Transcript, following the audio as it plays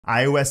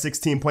iOS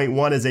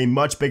 16.1 is a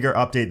much bigger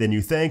update than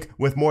you think,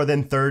 with more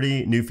than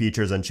 30 new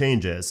features and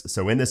changes.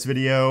 So in this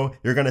video,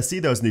 you're going to see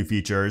those new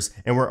features,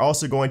 and we're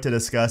also going to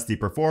discuss the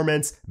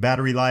performance,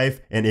 battery life,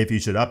 and if you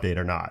should update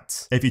or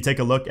not. If you take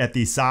a look at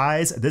the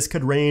size, this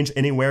could range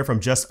anywhere from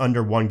just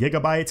under 1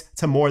 gigabyte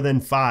to more than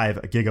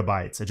 5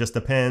 gigabytes. It just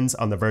depends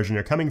on the version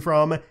you're coming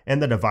from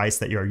and the device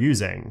that you're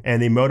using.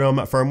 And the modem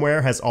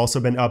firmware has also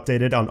been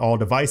updated on all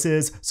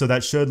devices, so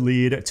that should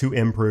lead to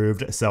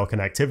improved cell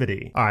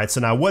connectivity. All right,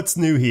 so now what's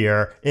new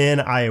here in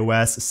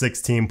iOS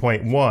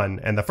 16.1.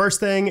 And the first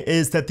thing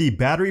is that the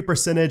battery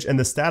percentage in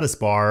the status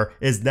bar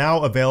is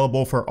now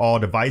available for all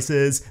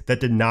devices that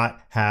did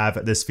not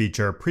have this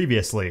feature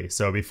previously.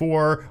 So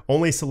before,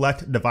 only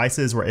select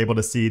devices were able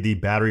to see the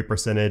battery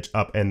percentage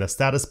up in the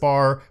status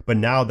bar, but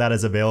now that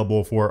is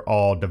available for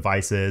all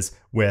devices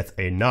with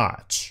a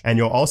notch. And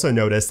you'll also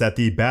notice that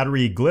the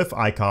battery glyph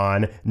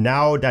icon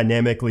now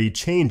dynamically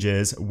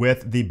changes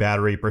with the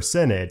battery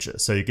percentage.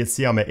 So you can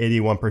see I'm at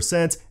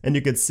 81%, and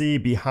you can see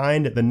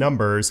behind the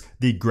numbers,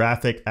 the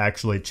graphic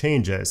actually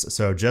changes.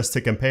 So just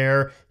to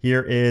compare,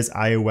 here is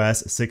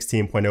iOS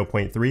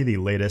 16.0.3, the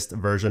latest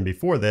version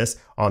before this,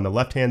 on the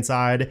left-hand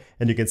side,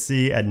 and you can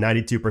see at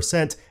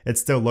 92%, it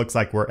still looks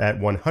like we're at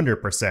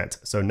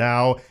 100%. So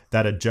now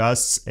that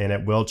adjusts, and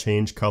it will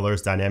change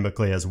colors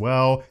dynamically as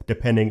well,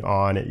 depending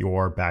on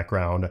your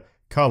background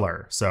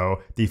color.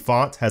 So the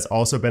font has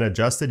also been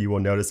adjusted. You will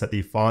notice that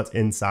the font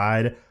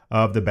inside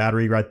of the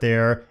battery right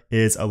there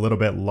is a little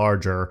bit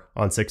larger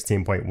on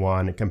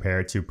 16.1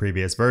 compared to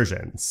previous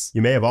versions.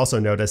 You may have also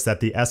noticed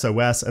that the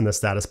SOS in the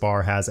status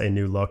bar has a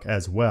new look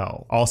as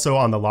well. Also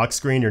on the lock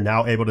screen, you're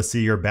now able to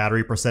see your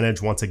battery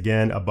percentage once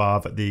again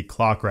above the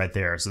clock right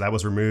there. So that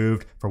was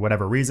removed for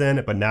whatever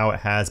reason, but now it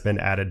has been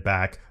added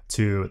back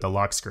to the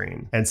lock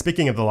screen. And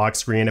speaking of the lock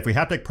screen, if we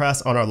haptic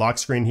press on our lock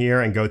screen here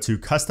and go to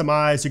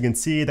customize, you can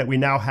see that we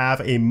now have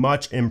a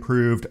much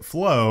improved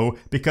flow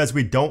because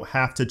we don't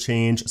have to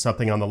change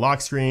something on the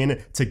lock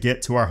screen to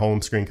get to our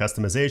home screen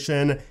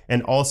customization.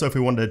 And also if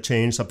we wanted to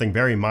change something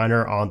very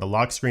minor on the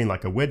lock screen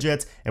like a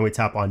widget and we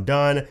tap on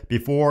done,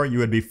 before you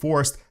would be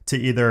forced to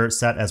either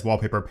set as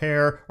wallpaper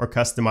pair or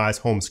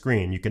customize home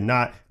screen. You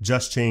cannot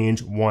just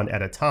change one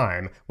at a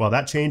time. Well,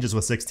 that changes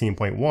with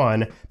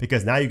 16.1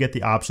 because now you get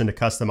the option to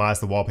customize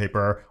the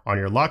wallpaper on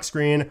your lock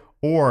screen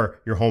or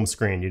your home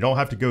screen. You don't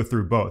have to go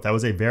through both. That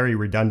was a very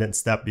redundant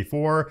step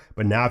before,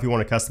 but now if you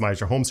want to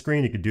customize your home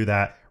screen, you could do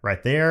that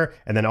right there.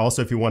 And then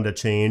also if you wanted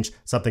to change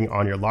something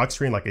on your lock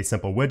screen, like a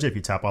simple widget, if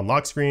you tap on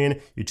lock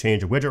screen, you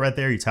change a widget right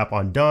there, you tap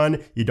on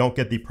done, you don't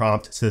get the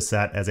prompt to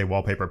set as a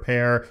wallpaper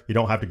pair. You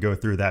don't have to go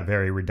through that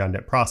very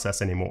redundant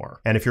process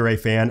anymore. And if you're a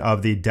fan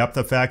of the depth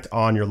effect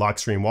on your lock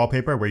screen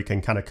wallpaper, where you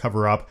can kind of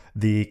cover up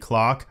the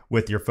clock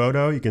with your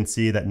photo, you can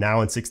see that now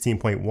in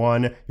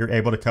 16.1, you're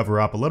able to cover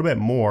up a little bit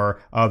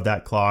more of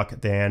that clock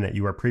than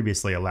you were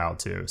previously allowed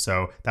to.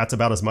 So that's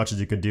about as much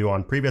as you could do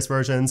on previous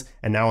versions.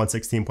 And now on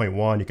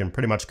 16.1, you can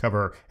pretty much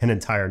cover an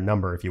entire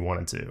number if you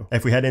wanted to.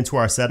 If we head into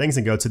our settings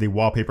and go to the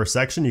wallpaper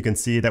section, you can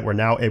see that we're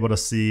now able to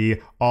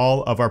see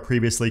all of our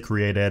previously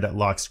created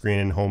lock screen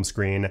and home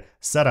screen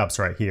setups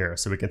right here.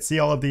 So we can see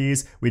all of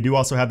these. We do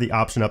also have the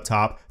option up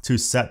top to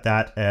set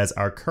that as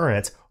our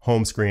current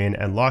home screen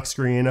and lock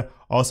screen.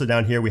 Also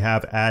down here, we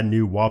have add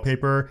new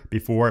wallpaper.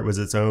 Before it was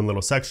its own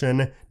little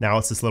section. Now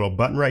it's this little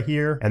button right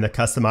here. And the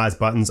customized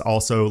buttons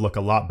also look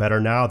a lot better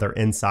now. They're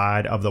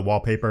inside of the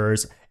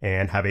wallpapers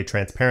and have a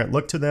transparent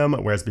look to them,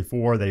 whereas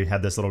before they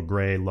had this little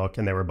gray look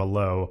and they were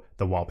below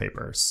the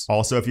wallpapers.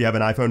 Also, if you have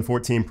an iPhone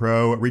 14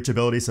 Pro,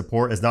 reachability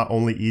support is not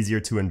only easier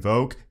to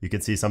invoke, you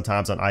can see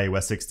sometimes on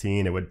iOS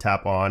 16 it would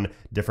tap on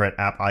different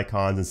app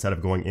icons instead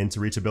of going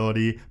into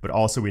reachability, but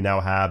also we now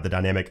have the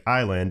dynamic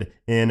island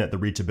in the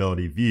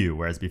reachability view,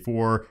 whereas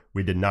before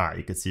we did not.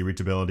 You could see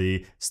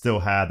reachability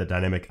still had the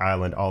dynamic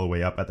island all the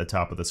way up at the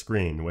top of the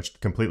screen, which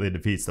completely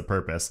defeats the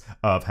purpose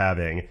of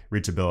having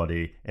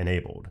reachability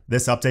enabled.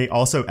 This update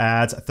also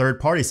adds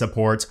third-party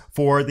support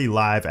for the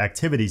live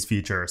activities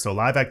feature. So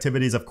live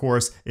activities, of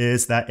course,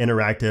 is that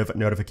interactive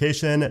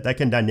notification that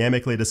can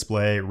dynamically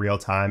display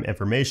real-time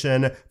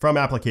information from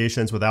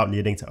applications without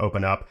needing to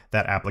open up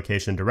that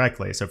application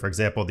directly. So for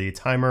example, the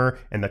timer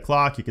and the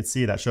clock, you can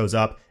see that shows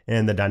up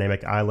in the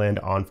dynamic island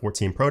on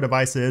 14 Pro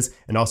devices,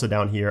 and also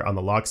down here on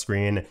the lock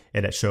screen,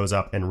 and it shows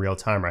up in real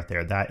time right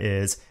there. That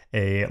is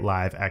a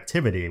live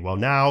activity. Well,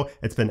 now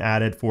it's been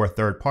added for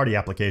third-party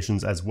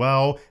applications as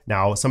well.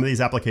 Now, some of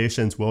these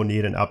applications will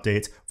need an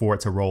update for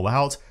it to roll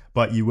out,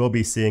 but you will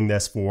be seeing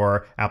this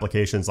for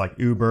applications like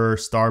Uber,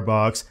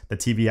 Starbucks, the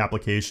TV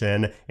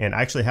application, and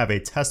I actually have a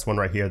test one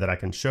right here that I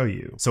can show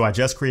you. So I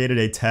just created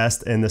a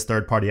test in this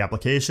third-party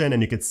application,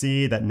 and you can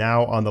see that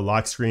now on the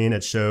lock screen,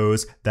 it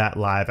shows that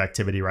live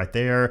activity right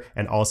there.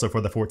 And also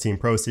for the 14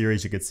 Pro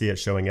series, you can see it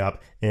showing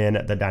up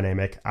in the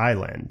dynamic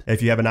island.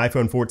 If you have an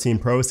iPhone 14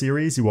 Pro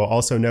series, you will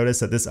also notice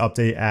that this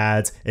update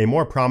adds a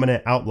more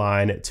prominent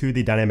outline to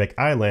the dynamic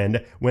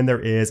island when there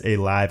is a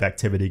live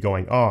activity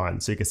going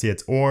on. So you can see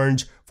it's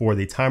orange for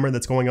the timer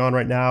that's going on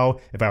right now.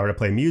 If I were to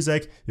play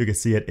music, you can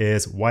see it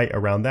is white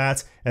around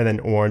that and then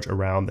orange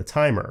around the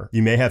timer.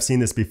 You may have seen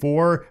this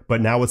before, but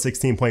now with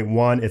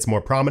 16.1, it's more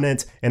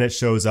prominent and it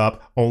shows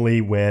up only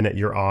when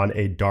you're on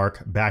a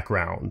dark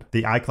background.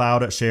 The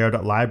iCloud shared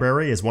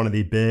library is one of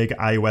the big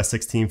iOS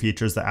 16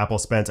 features that Apple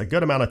spent a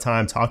good amount of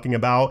time talking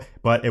about,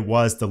 but it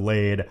was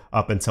delayed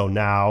up until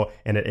now,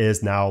 and it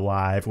is now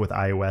live with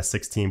iOS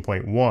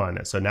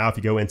 16.1. So now if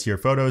you go into your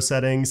photo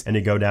settings and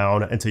you go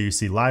down until you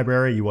see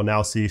library, you will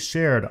now see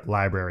shared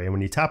library. And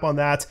when you tap on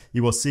that,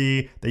 you will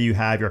see that you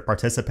have your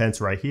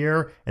participants right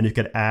here, and you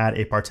could add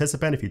a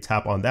participant. If you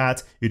tap on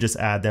that, you just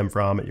add them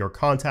from your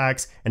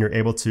contacts and you're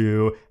able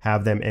to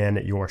have them in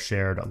your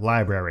shared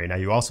library. Now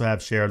you also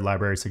have shared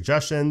library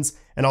suggestions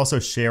and also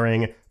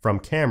sharing from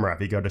camera.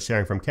 If you go to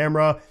sharing from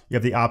camera, you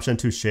have the option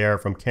to share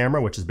from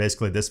camera, which is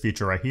basically this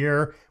feature right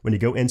here. When you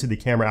go into the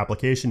camera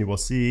application, you will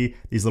see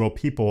these little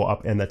people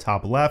up in the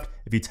top left.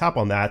 If you tap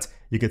on that,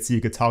 you can see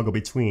you could toggle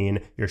between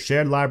your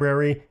shared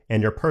library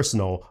and your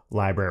personal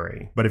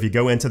library. But if you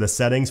go into the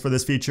settings for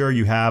this feature,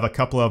 you have a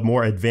couple of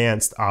more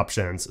advanced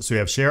options. So you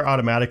have share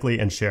automatically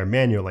and share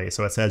manually.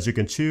 So it says you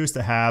can choose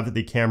to have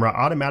the camera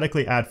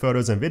automatically add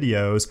photos and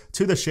videos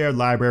to the shared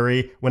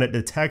library when it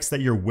detects that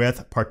you're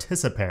with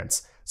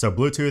participants. So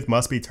Bluetooth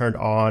must be turned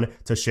on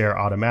to share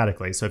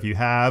automatically. So if you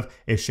have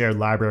a shared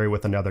library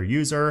with another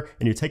user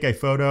and you take a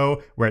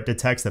photo where it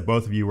detects that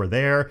both of you were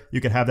there,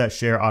 you can have that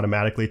share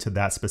automatically to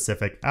that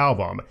specific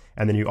album.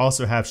 And then you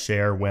also have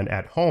share when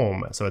at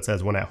home. So it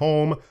says when at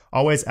home,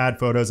 always add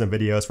photos and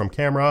videos from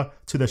camera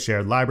to the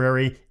shared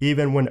library,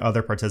 even when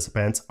other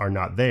participants are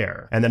not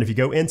there. And then if you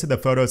go into the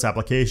Photos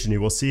application,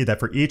 you will see that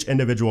for each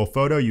individual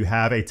photo, you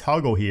have a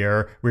toggle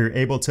here where you're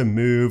able to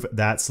move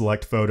that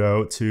select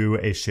photo to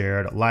a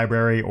shared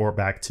library or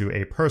back to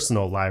a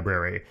personal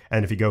library.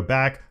 And if you go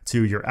back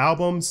to your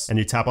albums and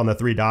you tap on the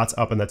three dots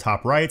up in the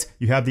top right,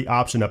 you have the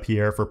option up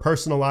here for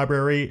personal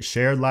library,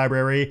 shared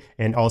library,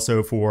 and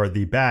also for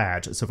the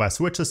badge. So if I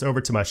switch this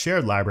over to my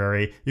shared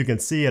library, you can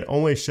see it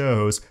only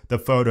shows the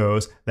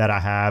photos that I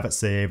have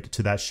saved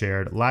to that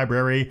shared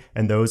library,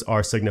 and those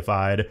are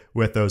signified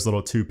with those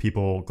little two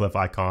people glyph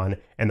icon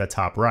in the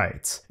top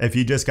right. If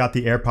you just got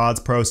the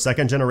AirPods Pro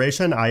 2nd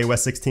generation,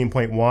 iOS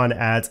 16.1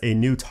 adds a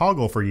new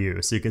toggle for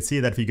you. So you can see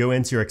that if you go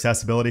into your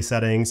accessibility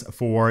settings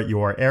for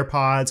your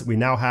AirPods, we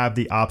now have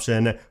the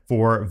option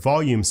for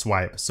volume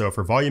swipe. So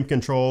for volume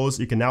controls,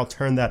 you can now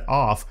turn that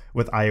off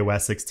with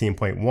iOS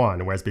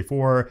 16.1, whereas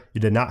before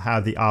you did not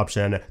have the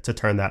option to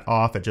turn that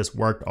off. It just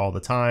worked all the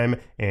time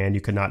and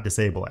you could not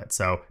disable it.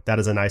 So that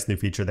is a nice new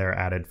feature there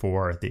added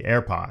for the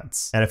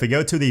AirPods. And if we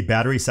go to the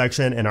battery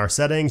section in our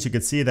settings, you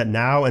can see that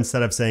now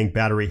instead of saying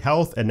battery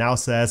health, it now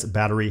says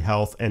battery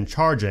health and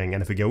charging.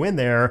 And if we go in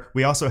there,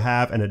 we also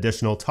have an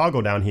additional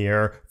toggle down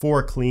here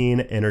for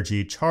clean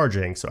energy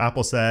charging. So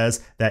Apple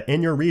says that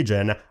in your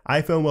region,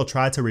 iPhone will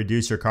try to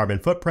reduce your carbon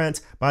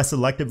footprint by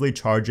selectively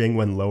charging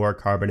when lower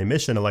carbon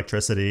emission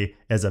electricity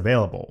is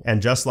available.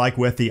 And just like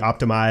with the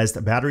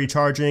optimized battery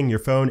charging, your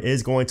phone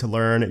is going to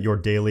learn your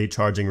daily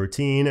charging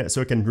routine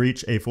so it can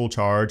reach a full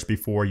charge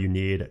before you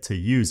need to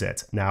use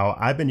it. Now,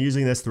 I've been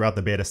using this throughout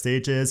the beta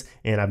stages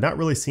and I've not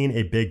really seen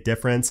a big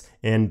difference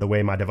in the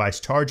way my device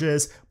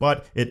charges,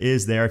 but it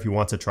is there if you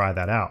want to try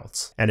that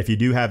out. And if you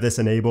do have this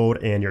enabled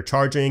and you're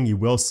charging, you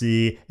will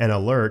see an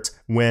alert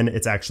when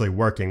it's actually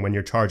working, when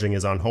your charging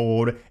is on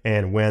hold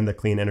and when the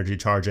clean energy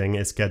charging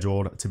is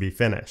scheduled to be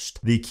finished.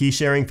 The key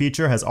sharing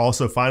feature has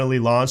also finally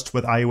launched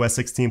with iOS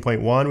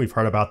 16.1. We've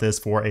heard about this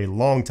for a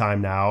long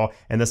time now,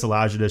 and this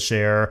allows you to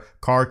share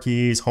car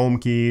keys, home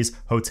keys,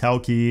 hotel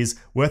keys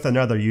with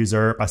another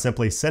user by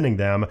simply sending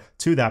them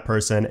to that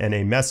person in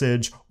a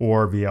message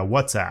or via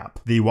WhatsApp.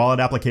 The wallet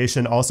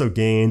application also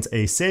gains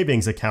a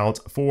savings account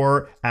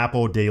for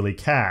Apple Daily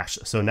Cash.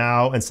 So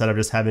now instead of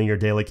just having your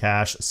daily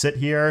cash sit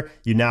here,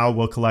 you now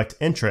will collect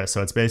interest.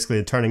 So it's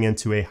basically turning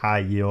into a high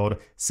yield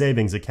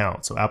savings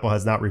account. So Apple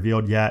has not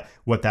revealed yet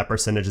what that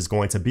percentage is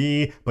going to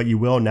be, but you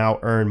will now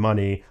earn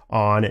money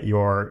on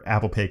your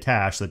Apple Pay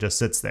Cash that just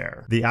sits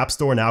there. The App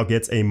Store now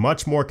gets a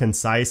much more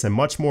concise and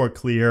much more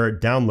clear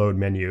download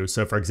menu.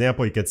 So for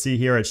example, you can see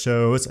here it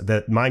shows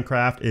that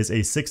Minecraft is a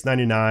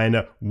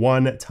 $6.99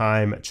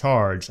 one-time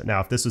charge.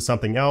 Now, if this was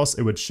something else,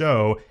 it would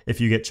show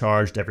if you get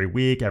charged every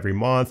week, every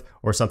month,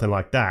 or something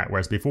like that.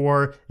 Whereas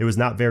before, it was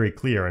not very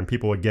clear and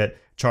people would get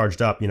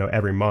charged up,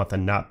 every month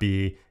and not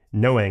be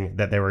knowing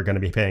that they were going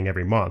to be paying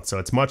every month. So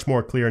it's much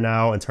more clear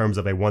now in terms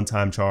of a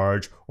one-time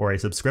charge or a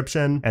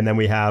subscription. And then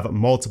we have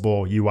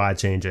multiple UI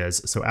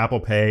changes. So Apple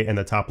Pay in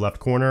the top left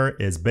corner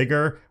is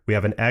bigger. We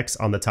have an X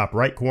on the top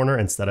right corner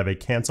instead of a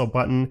cancel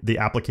button. The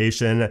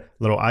application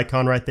little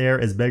icon right there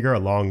is bigger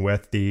along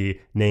with the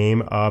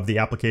name of the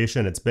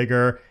application. It's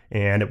bigger.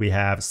 And we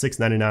have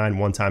 $6.99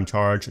 one-time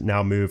charge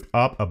now moved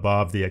up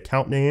above the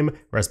account name,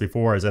 whereas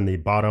before is in the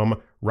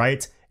bottom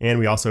right. And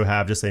we also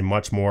have just a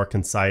much more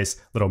concise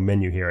little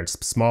menu here. It's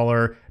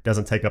smaller,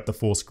 doesn't take up the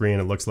full screen.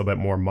 It looks a little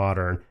bit more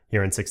modern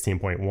here in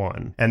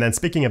 16.1. And then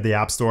speaking of the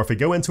App Store, if we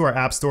go into our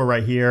App Store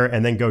right here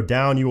and then go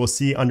down, you will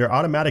see under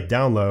automatic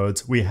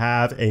downloads, we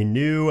have a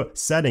new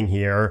setting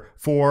here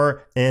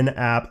for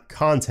in-app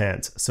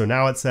content. So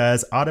now it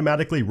says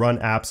automatically run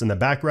apps in the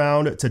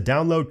background to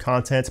download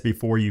content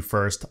before you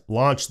first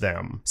launch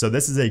them. So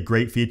this is a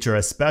great feature,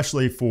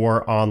 especially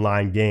for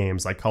online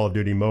games like Call of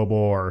Duty Mobile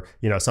or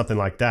something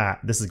like that.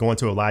 This is going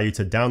to allow you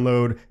to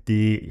download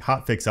the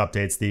hotfix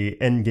updates, the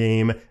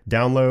in-game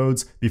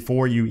downloads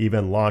before you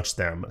even launch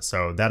them.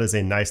 So that is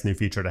a nice new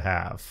feature to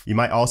have. You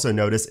might also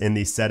notice in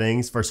the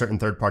settings for certain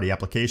third-party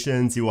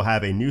applications, you will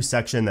have a new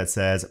section that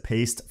says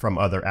paste from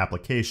other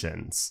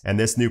applications. And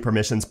this new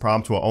permissions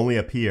prompt will only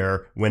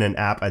appear when an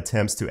app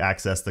attempts to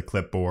access the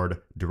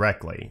clipboard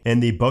directly.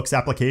 In the Books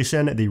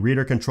application, the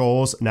reader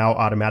controls now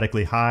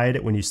automatically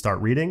hide when you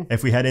start reading.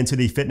 If we head into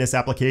the Fitness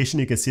application,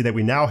 you can see that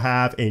we now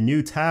have a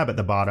new tab at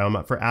the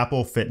bottom for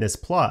Apple Fitness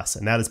Plus.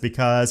 And that is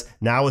because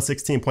now with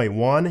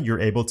 16.1, you're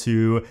able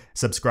to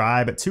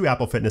subscribe to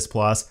Apple Fitness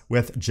Plus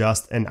with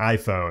just an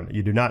iPhone.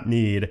 You do not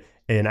need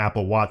an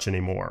Apple Watch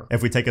anymore.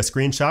 If we take a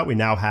screenshot, we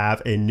now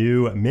have a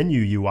new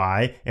menu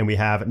UI and we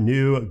have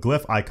new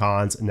glyph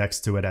icons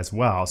next to it as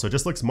well. So it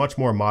just looks much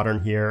more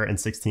modern here in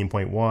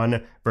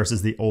 16.1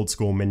 versus the old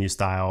school menu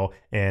style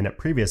in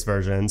previous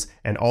versions.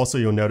 And also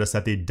you'll notice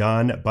that the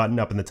done button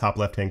up in the top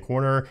left-hand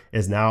corner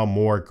is now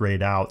more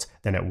grayed out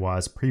than it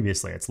was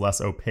previously. It's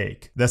less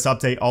opaque. This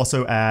update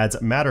also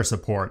adds Matter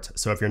support.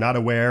 So if you're not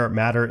aware,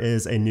 Matter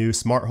is a new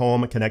smart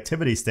home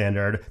connectivity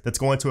standard that's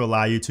going to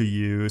allow you to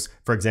use,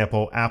 for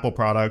example, Apple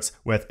products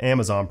with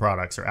Amazon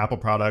products or Apple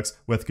products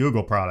with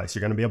Google products.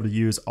 You're going to be able to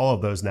use all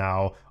of those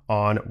now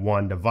on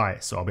one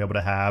device. So I'll be able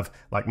to have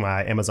like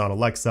my Amazon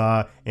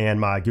Alexa and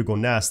my Google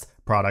Nest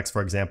products,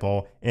 for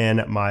example,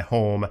 in my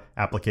home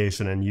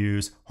application and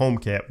use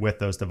HomeKit with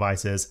those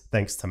devices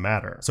thanks to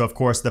Matter. So of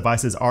course,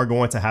 devices are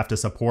going to have to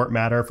support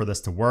Matter for this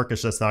to work.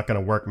 It's just not going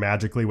to work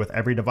magically with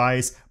every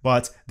device,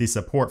 but the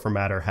support for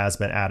Matter has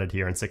been added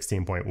here in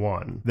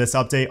 16.1. This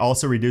update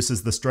also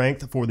reduces the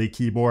strength for the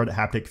keyboard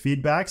haptic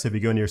feedback. So if you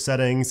go into your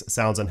settings,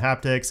 sounds and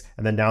haptics,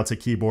 and then down to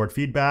keyboard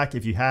feedback,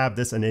 if you have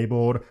this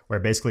enabled, where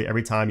basically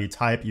every time you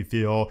type, you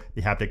feel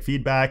the haptic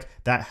feedback,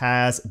 that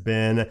has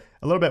been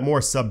a little bit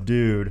more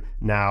subdued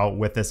now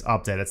with this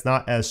update. It's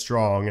not as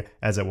strong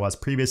as it was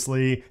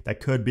previously.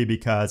 That could be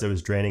because it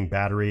was draining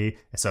battery.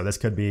 So this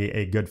could be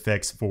a good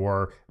fix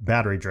for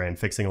battery drain,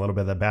 fixing a little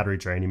bit of the battery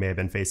drain you may have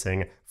been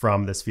facing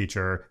from this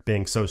feature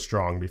being so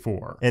strong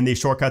before. In the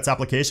Shortcuts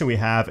application, we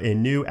have a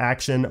new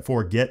action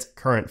for Get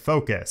Current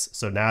Focus.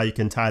 So now you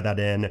can tie that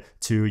in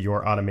to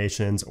your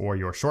automations or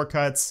your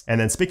shortcuts.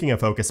 And then speaking of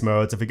focus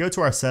modes, if we go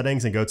to our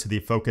settings and go to the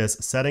focus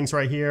settings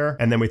right here,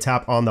 and then we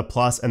tap on the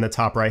plus in the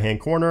top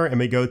right-hand corner, and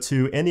we go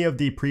to any of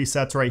the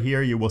presets right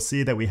here, you will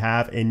see that we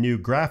have a new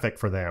graphic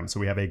for them. So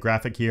we have a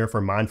graphic here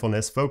for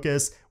mindfulness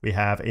focus. We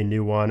have a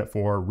new one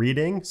for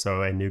reading,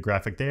 so a new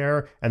graphic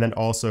there, and then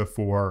also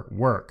for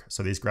work.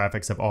 So these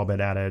graphics have all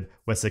been added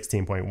with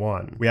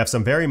 16.1. We have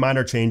some very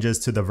minor changes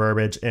to the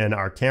verbiage in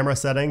our camera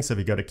settings. So if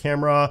you go to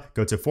camera,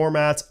 go to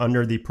formats,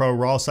 under the Pro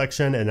RAW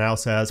section, it now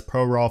says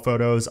Pro RAW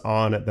photos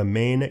on the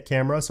main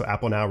camera. So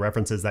Apple now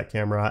references that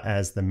camera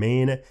as the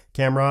main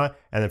camera.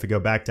 And if we go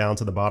back down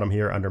to the bottom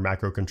here under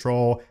macro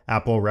control,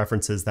 Apple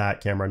references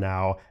that camera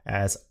now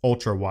as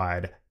ultra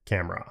wide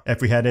camera.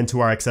 If we head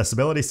into our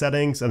accessibility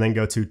settings and then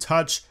go to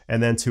touch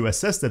and then to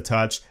assistive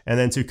touch and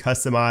then to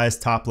customize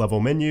top level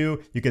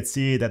menu, you can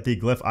see that the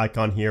glyph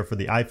icon here for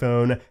the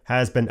iPhone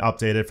has been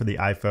updated for the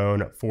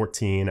iPhone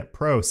 14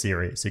 Pro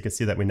series. So you can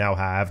see that we now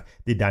have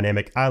the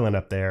dynamic island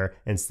up there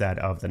instead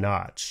of the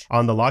notch.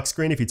 On the lock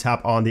screen, if you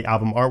tap on the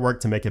album artwork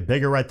to make it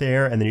bigger right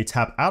there, and then you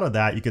tap out of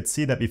that, you could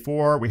see that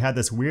before we had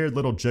this weird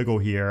little jiggle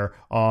here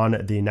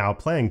on the now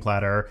playing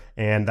platter,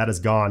 and that is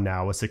gone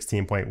now with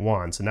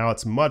 16.1. So now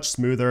it's much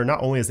smoother.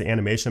 Not only is the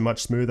animation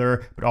much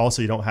smoother, but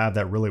also you don't have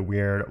that really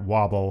weird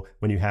wobble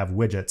when you have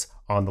widgets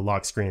on the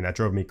lock screen. That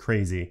drove me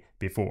crazy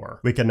before.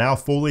 We can now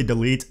fully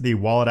delete the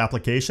wallet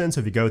application.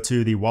 So if you go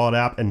to the wallet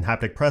app and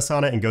haptic press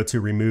on it and go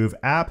to remove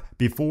app,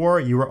 before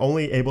you were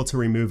only able to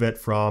remove it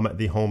from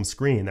the home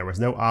screen. There was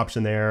no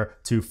option there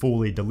to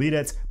fully delete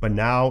it, but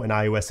now in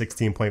iOS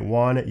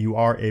 16.1, you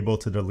are able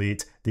to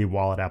delete the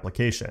wallet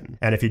application.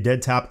 And if you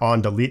did tap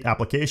on delete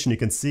application, you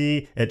can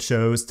see it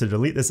shows to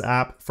delete this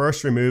app,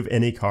 first remove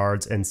any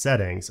cards and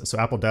settings. So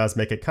Apple does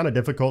make it kind of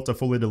difficult to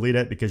fully delete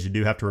it because you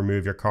do have to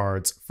remove your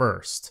cards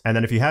first. And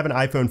then if you have an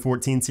iPhone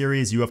 14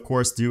 series, you of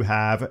course do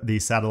have the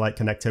satellite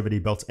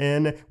connectivity built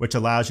in, which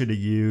allows you to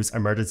use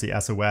emergency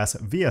SOS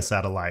via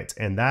satellite.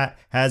 And that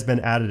has been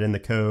added in the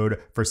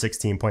code for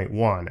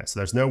 16.1. So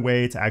there's no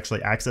way to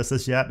actually access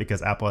this yet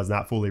because Apple has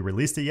not fully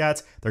released it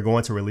yet. They're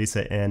going to release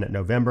it in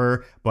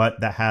November, but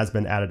that has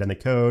been added in the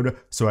code,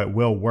 so it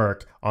will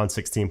work on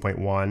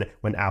 16.1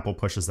 when Apple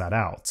pushes that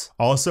out.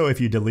 Also,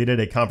 if you deleted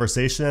a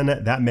conversation,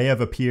 that may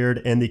have appeared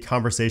in the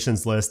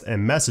conversations list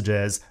and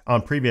messages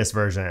on previous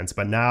versions,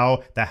 but now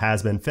that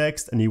has been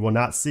fixed and you will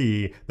not see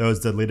see those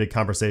deleted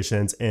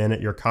conversations in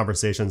your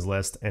conversations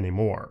list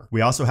anymore.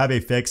 We also have a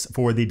fix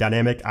for the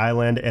dynamic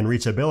island and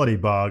reachability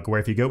bug, where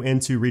if you go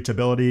into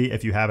reachability,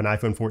 if you have an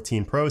iPhone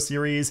 14 Pro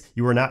series,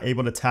 you were not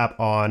able to tap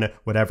on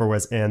whatever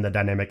was in the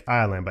dynamic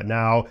island, but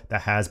now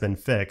that has been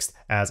fixed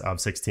as of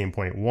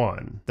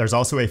 16.1. There's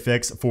also a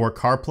fix for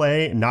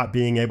CarPlay not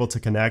being able to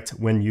connect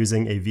when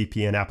using a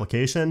VPN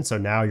application. So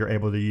now you're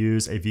able to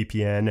use a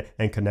VPN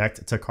and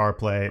connect to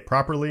CarPlay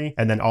properly.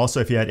 And then also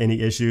if you had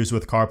any issues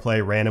with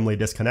CarPlay randomly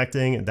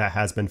disconnecting, that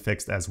has been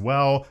fixed as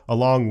well,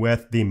 along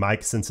with the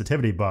mic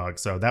sensitivity bug.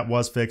 So that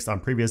was fixed on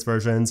previous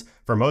versions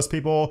for most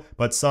people,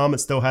 but some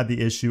still had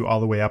the issue all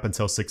the way up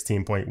until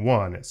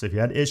 16.1. So if you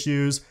had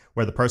issues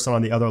where the person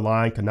on the other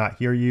line could not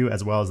hear you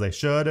as well as they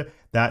should,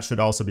 that should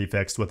also be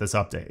fixed with this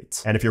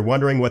update. And if you're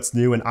wondering what's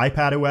new in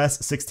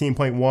iPadOS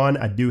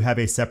 16.1, I do have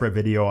a separate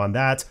video on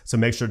that, so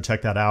make sure to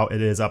check that out.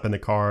 It is up in the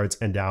cards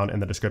and down in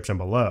the description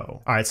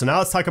below. All right, so now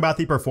let's talk about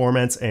the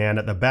performance and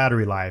the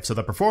battery life. So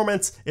the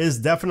performance is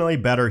definitely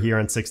better here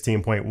in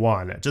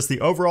 16.1. Just the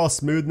overall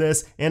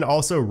smoothness and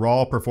also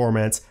raw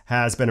performance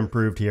has been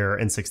improved here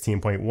in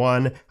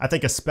 16.1. I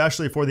think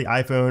especially for the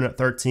iPhone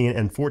 13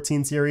 and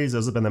 14 series,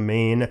 those have been the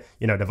main,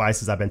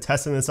 devices I've been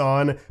testing this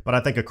on, but I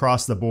think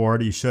across the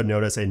board, you should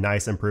notice a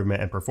nice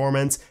improvement in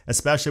performance,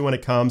 especially when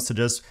it comes to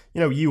just,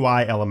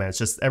 UI elements,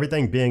 just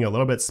everything being a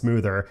little bit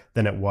smoother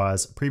than it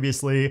was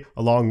previously,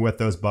 along with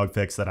those bug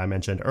fixes that I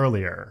mentioned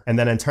earlier. And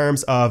then in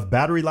terms of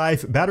battery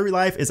life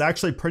is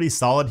actually pretty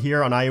solid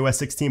here on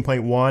iOS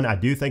 16.1. I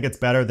do think it's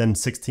better than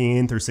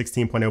 16 through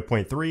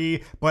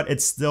 16.0.3, but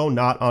it's still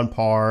not on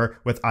par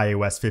with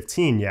iOS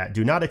 15 yet.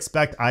 Do not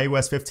expect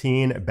iOS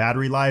 15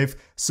 battery life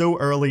so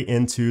early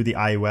into the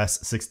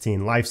iOS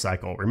 16 life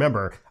cycle.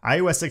 Remember,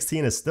 iOS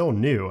 16 is still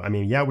new. I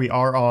mean, yeah, we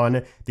are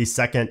on the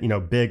second,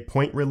 big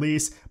point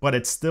release, but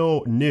it's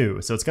still new.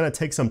 So it's going to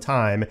take some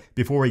time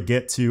before we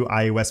get to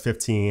iOS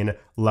 15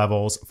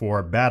 levels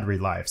for battery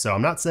life. So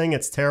I'm not saying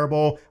it's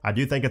terrible. I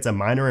do think it's a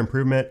minor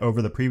improvement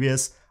over the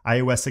previous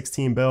iOS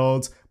 16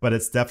 builds, but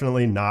it's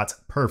definitely not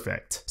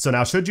perfect. So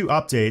now, should you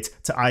update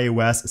to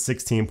iOS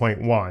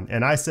 16.1?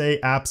 And I say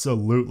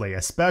absolutely,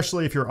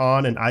 especially if you're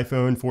on an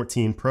iPhone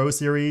 14 Pro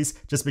series,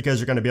 just because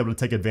you're going to be able to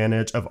take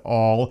advantage of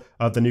all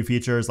of the new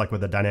features, like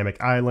with the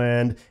dynamic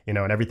island, and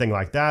everything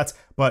like that.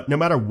 But no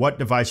matter what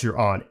device you're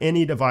on,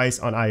 any device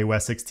on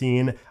iOS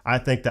 16, I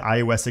think that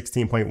iOS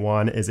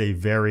 16.1 is a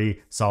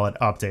very solid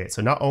update.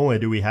 So not only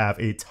do we have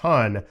a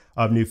ton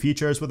of new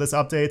features with this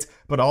update,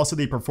 but also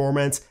the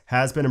performance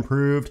has been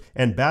improved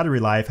and battery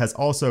life has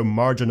also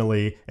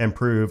marginally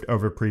improved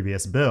over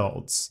previous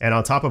builds. And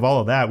on top of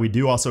all of that, we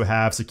do also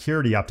have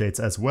security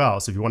updates as well.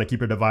 So if you want to keep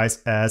your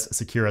device as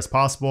secure as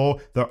possible,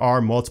 there are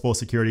multiple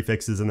security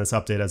fixes in this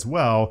update as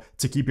well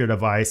to keep your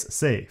device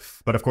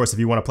safe. But of course, if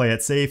you want to play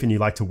it safe and you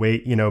like to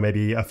wait,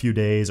 maybe a few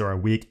days or a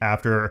week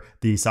after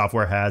the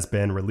software has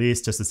been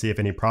released just to see if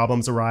any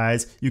problems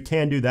arise, you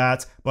can do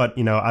that. But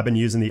I've been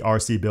using the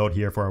RC build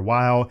here for a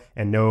while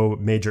and no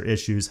major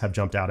issues have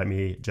jumped out at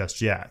me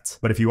just yet.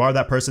 But if you are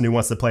that person who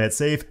wants to play it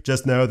safe,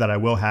 just know that I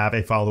will have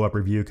a follow-up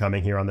review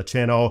coming here on the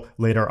channel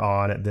later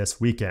on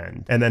this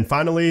weekend. And then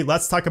finally,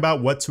 let's talk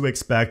about what to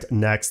expect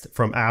next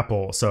from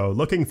Apple. So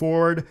looking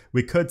forward,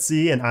 we could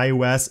see an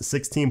iOS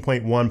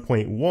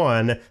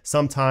 16.1.1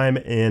 sometime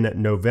in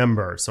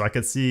November. So I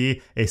could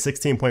see a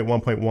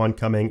 16.1.1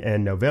 coming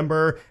in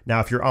November. Now,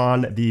 if you're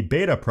on the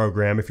beta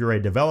program, if you're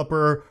a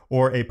developer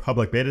or a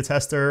public beta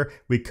tester,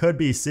 we could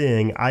be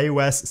seeing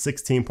iOS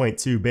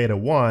 16.2 beta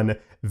 1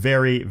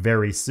 very,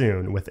 very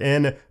soon.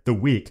 Within the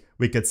week,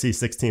 we could see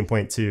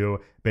 16.2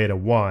 beta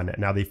 1.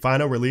 Now, the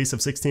final release of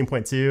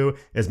 16.2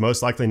 is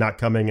most likely not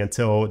coming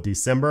until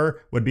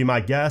December, would be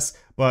my guess,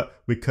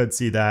 but we could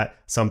see that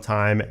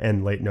sometime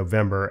in late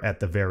November at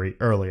the very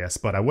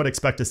earliest. But I would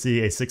expect to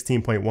see a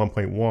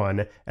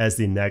 16.1.1 as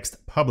the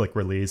next public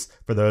release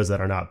for those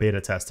that are not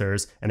beta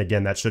testers. And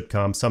again, that should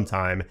come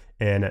sometime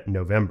in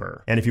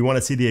November. And if you want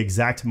to see the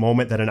exact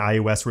moment that an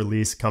iOS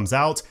release comes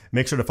out,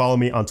 make sure to follow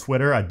me on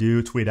Twitter. I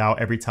do tweet out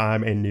every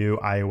time a new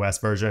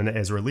iOS version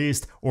is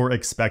released or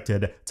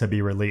expected to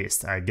be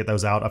released. I get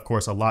those out, of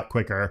course, a lot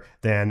quicker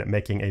than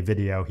making a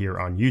video here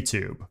on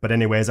YouTube. But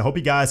anyways, I hope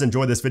you guys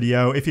enjoyed this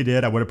video. If you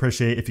did, I would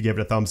appreciate if you gave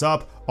it a thumbs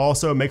up.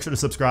 Also, make sure to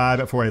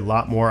subscribe for a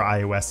lot more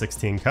iOS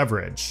 16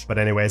 coverage. But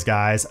anyways,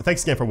 guys,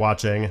 thanks again for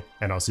watching,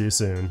 and I'll see you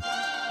soon.